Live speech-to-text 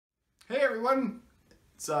everyone,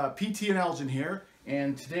 it's PT and Elgin here,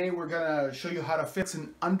 and today we're going to show you how to fix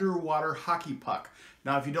an underwater hockey puck.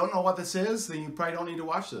 Now if you don't know what this is, then you probably don't need to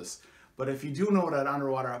watch this. But if you do know what an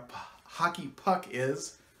underwater hockey puck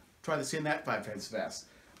is, try to say that 5 times fast.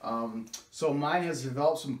 So mine has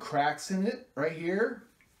developed some cracks in it right here,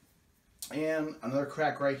 and another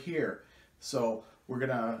crack right here. So we're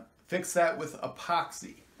going to fix that with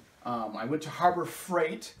epoxy. I went to Harbor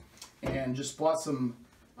Freight and just bought some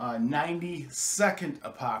 90-second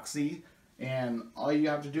epoxy, and all you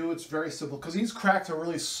have to do, it's very simple because these cracks are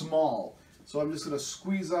really small. So I'm just going to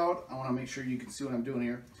squeeze out. I want to make sure you can see what I'm doing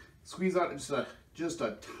here. Squeeze out just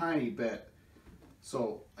a tiny bit.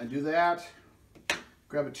 So I do that,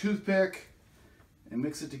 grab a toothpick and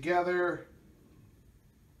mix it together.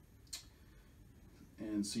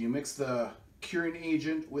 And so you mix the curing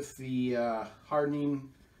agent with the hardening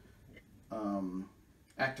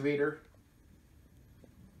activator,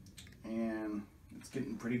 and it's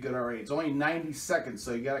getting pretty good already. It's only 90 seconds,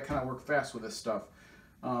 so you got to kind of work fast with this stuff.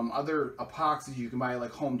 Other epoxies you can buy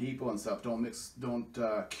like Home Depot and stuff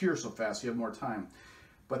don't cure so fast, so you have more time.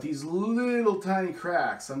 But these little tiny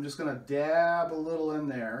cracks, I'm just going to dab a little in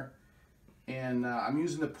there, and I'm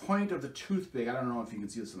using the point of the toothpick. I don't know if you can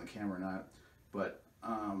see this on the camera or not, but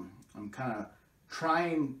I'm kind of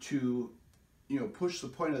trying to, push the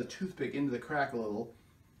point of the toothpick into the crack a little,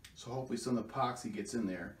 so hopefully some of the epoxy gets in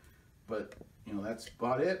there. But that's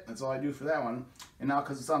about it. That's all I do for that one. And now,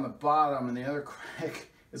 because it's on the bottom and the other crack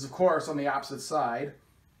is of course on the opposite side,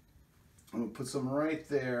 I'm gonna put some right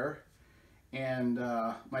there. And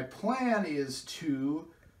my plan is to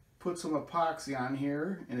put some epoxy on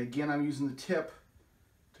here, and again I'm using the tip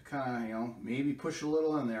to kind of maybe push a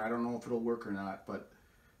little in there. I don't know if it'll work or not, but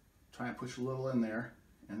try and push a little in there,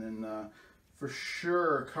 and then for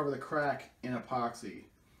sure cover the crack in epoxy.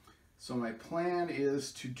 So my plan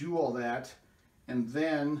is to do all that, and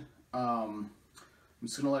then I'm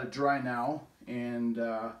just going to let it dry now, and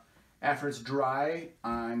after it's dry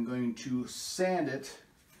I'm going to sand it.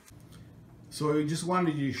 So I just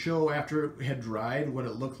wanted you to show after it had dried what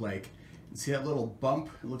it looked like. And see that little bump?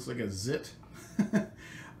 It looks like a zit.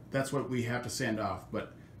 That's what we have to sand off,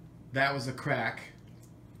 but that was a crack,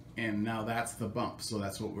 and now that's the bump, so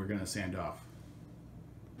that's what we're going to sand off.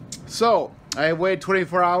 So I waited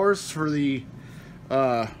 24 hours for the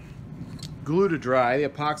glue to dry, the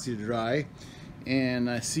epoxy to dry, and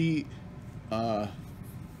I see where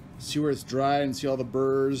it's dry and see all the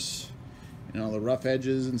burrs and all the rough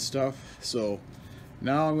edges and stuff. So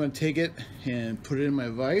now I'm going to take it and put it in my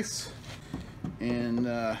vise and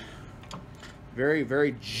very,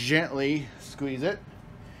 very gently squeeze it,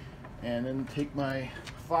 and then take my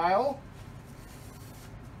file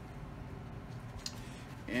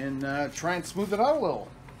and try and smooth it out a little.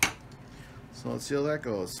 So let's see how that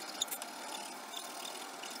goes.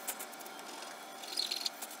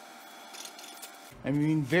 I'm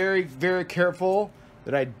being very, very careful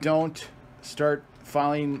that I don't start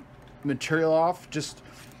filing material off, just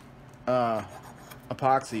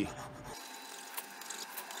epoxy.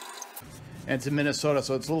 And it's in Minnesota,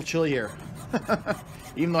 so it's a little chilly here.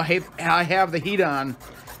 Even though I have the heat on,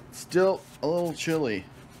 it's still a little chilly.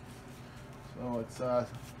 So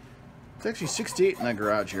it's actually 68 in that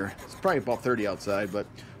garage here. It's probably about 30 outside, but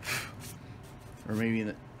or maybe in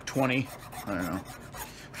the 20. I don't know.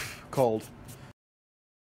 Cold.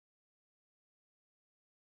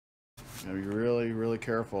 Gotta be really, really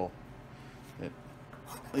careful. At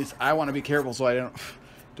least I want to be careful so I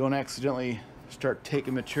don't accidentally start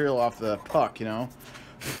taking material off the puck,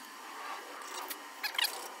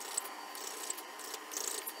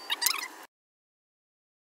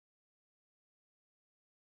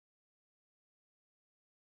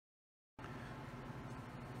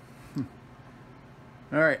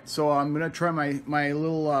 Alright, so I'm going to try my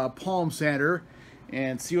little palm sander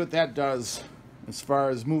and see what that does as far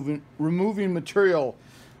as removing material,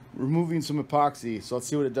 removing some epoxy. So let's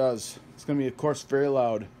see what it does. It's going to be, of course, very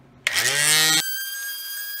loud.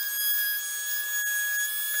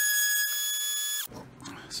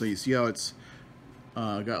 So you see how it's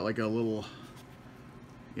got like a little,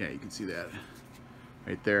 yeah, you can see that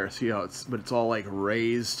right there. See how but it's all like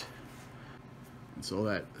raised. And so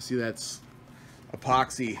that's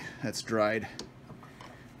epoxy that's dried.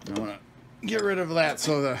 I want to get rid of that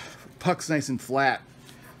so the puck's nice and flat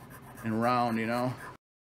and round,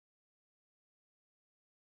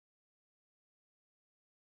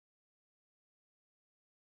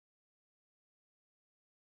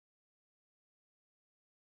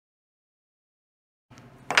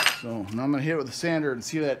 So now I'm going to hit it with a sander and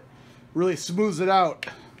see that really smooths it out.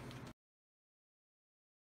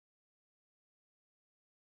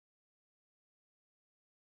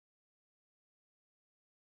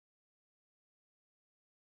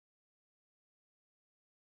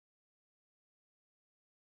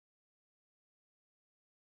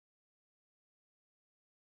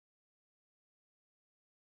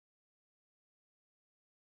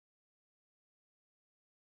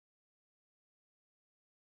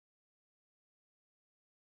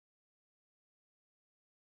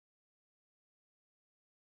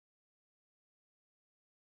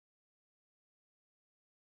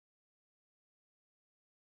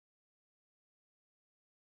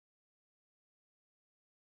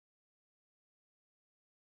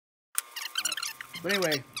 But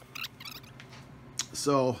anyway,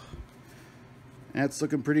 so that's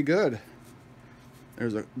looking pretty good.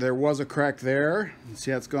 There was a crack there.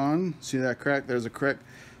 See how it's gone? See that crack? There's a crack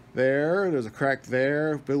there. There's a crack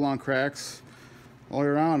there. Big long cracks all the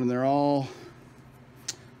way around, and they're all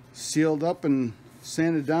sealed up and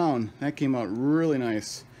sanded down. That came out really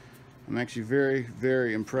nice. I'm actually very,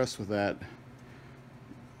 very impressed with that.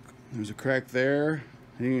 There's a crack there.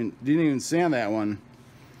 I didn't even sand that one,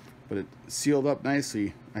 but it sealed up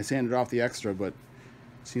nicely. I sanded off the extra, but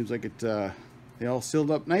it seems like they all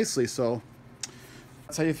sealed up nicely. So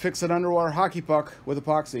that's how you fix an underwater hockey puck with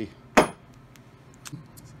epoxy.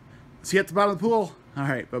 See you at the bottom of the pool. All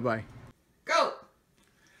right, bye-bye. Go!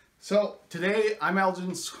 So today I'm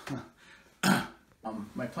Elgin's.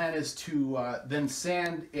 My plan is to then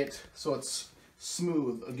sand it so it's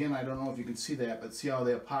smooth. Again, I don't know if you can see that, but see how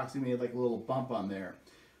the epoxy made like a little bump on there.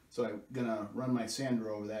 So I'm gonna run my sander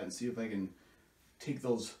over that and see if I can take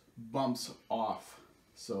those bumps off.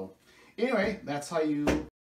 So anyway, that's how you